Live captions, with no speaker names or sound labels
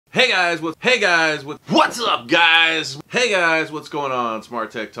What's up, guys? Hey guys, what's going on?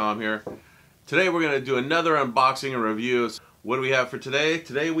 SmartTechTom here. Today we're going to do another unboxing and review. What do we have for today?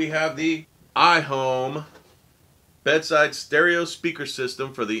 Today we have the iHome Bedside Stereo Speaker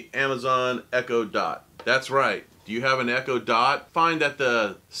System for the Amazon Echo Dot. That's right. Do you have an Echo Dot? Find that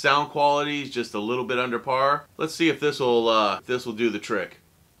the sound quality is just a little bit under par. Let's see if this will do the trick.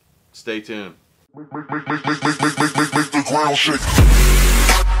 Stay tuned. Make the ground shake.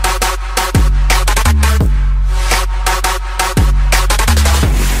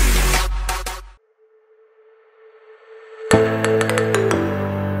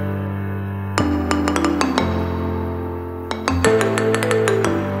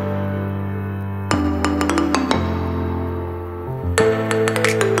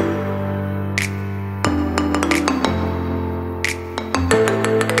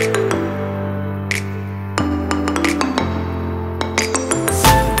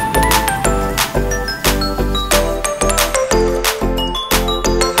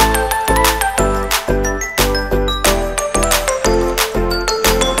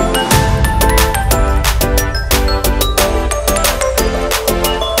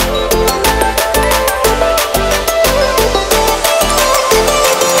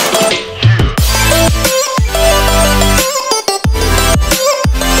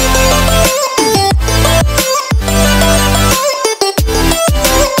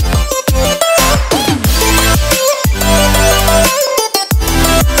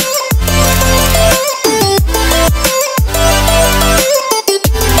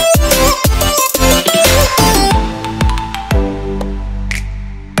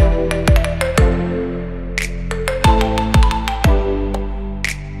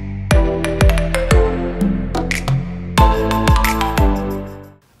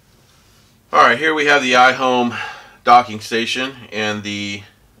 Alright, here we have the iHome docking station and the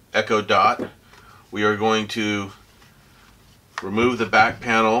Echo Dot. We are going to remove the back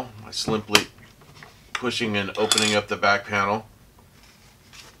panel by simply pushing and opening up the back panel.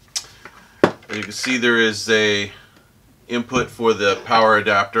 As you can see, there is a input for the power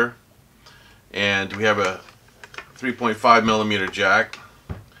adapter, and we have a 3.5mm jack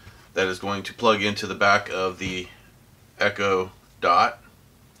that is going to plug into the back of the Echo Dot.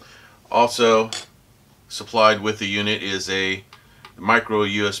 Also supplied with the unit is a micro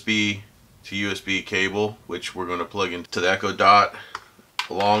USB to USB cable, which we're going to plug into the Echo Dot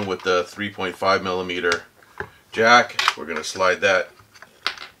along with the 3.5mm jack. We're going to slide the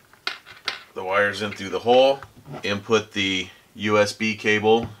wires in through the hole, input the USB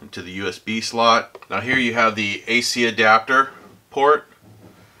cable into the USB slot. Now here you have the AC adapter port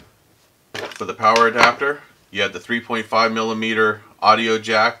for the power adapter. You have the 3.5mm audio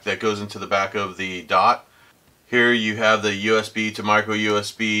jack that goes into the back of the Dot. Here you have the USB to micro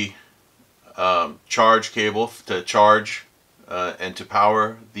USB charge cable to charge and to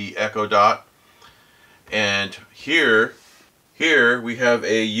power the Echo Dot. And here we have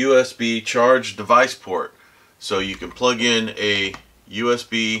a USB charge device port. So you can plug in a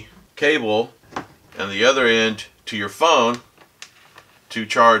USB cable and the other end to your phone to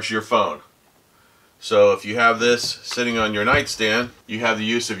charge your phone. So if you have this sitting on your nightstand, you have the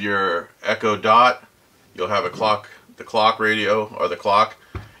use of your Echo Dot. You'll have the clock radio or the clock,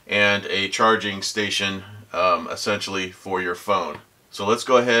 and a charging station essentially for your phone. So let's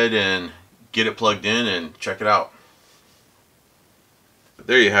go ahead and get it plugged in and check it out.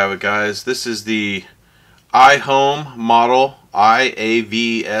 There you have it, guys. This is the iHome model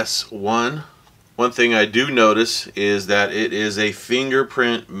IAVS1. One thing I do notice is that it is a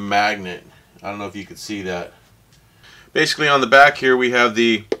fingerprint magnet. I don't know if you can see that. Basically on the back here we have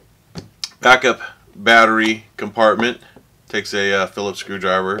the backup battery compartment. Takes a Phillips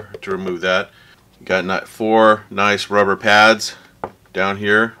screwdriver to remove that. You got 4 nice rubber pads down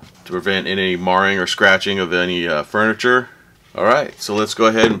here to prevent any marring or scratching of any furniture. Alright, so let's go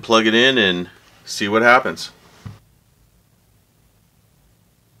ahead and plug it in and see what happens.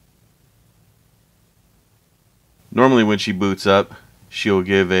 Normally when she boots up, she'll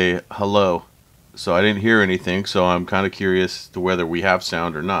give a hello. So I didn't hear anything, so I'm kind of curious to whether we have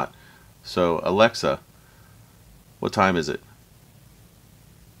sound or not. So Alexa, what time is it?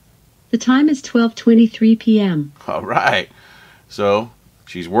 The time is 12:23 p.m. All right. So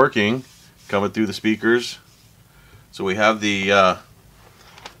she's working, coming through the speakers. So we have the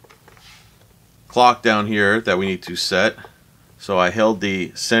clock down here that we need to set. So I held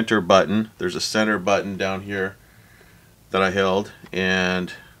the center button. There's a center button down here that I held,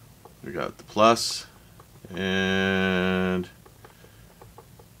 and we got the plus and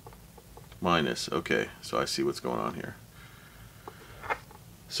minus. Okay, so I see what's going on here.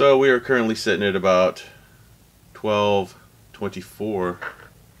 So we are currently sitting at about 12:24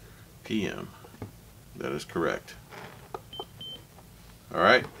 p.m. That is correct.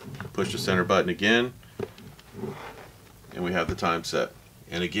 Alright, push the center button again, and we have the time set.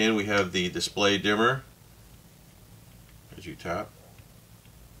 And again, we have the display dimmer as you tap.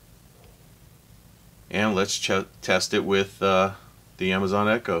 And let's test it with the Amazon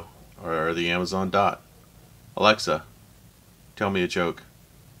Echo or the Amazon Dot. Alexa, tell me a joke.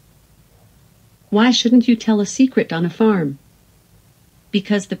 Why shouldn't you tell a secret on a farm?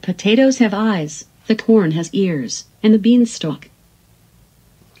 Because the potatoes have eyes, the corn has ears, and the beanstalk.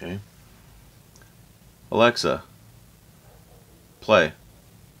 Okay. Alexa, play.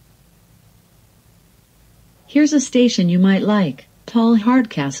 Here's a station you might like, Tall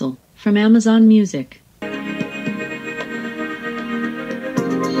Hardcastle, from Amazon Music.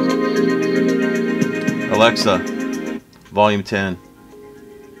 Alexa, volume 10.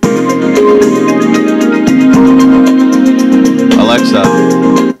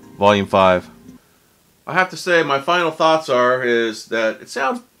 Alexa, volume 5. I have to say my final thoughts is that it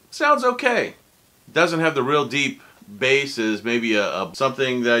sounds okay. It doesn't have the real deep bass as maybe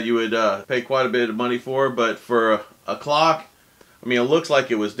something that you would pay quite a bit of money for, but for a clock, I mean, it looks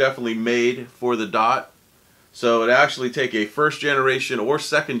like it was definitely made for the Dot. So it actually take a first generation or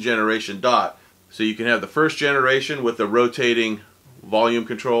second generation Dot. So you can have the first generation with the rotating volume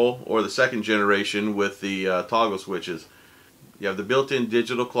control, or the second generation with the toggle switches. You have the built-in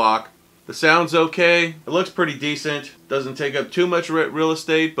digital clock. The sound's okay. It looks pretty decent. Doesn't take up too much real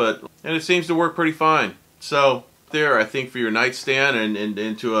estate, and it seems to work pretty fine. So there, I think for your nightstand and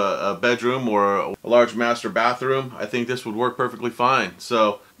into a bedroom or a large master bathroom, I think this would work perfectly fine.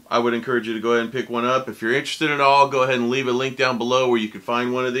 So I would encourage you to go ahead and pick one up. If you're interested at all, go ahead and leave a link down below where you can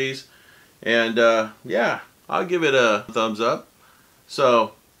find one of these. And yeah, I'll give it a thumbs up.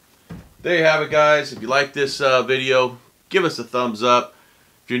 So there you have it, guys. If you like this video, give us a thumbs up.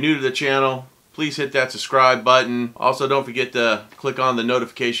 If you're new to the channel, please hit that subscribe button. Also, don't forget to click on the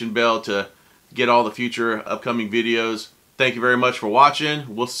notification bell to get all the future upcoming videos. Thank you very much for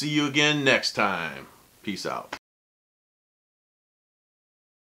watching. We'll see you again next time. Peace out.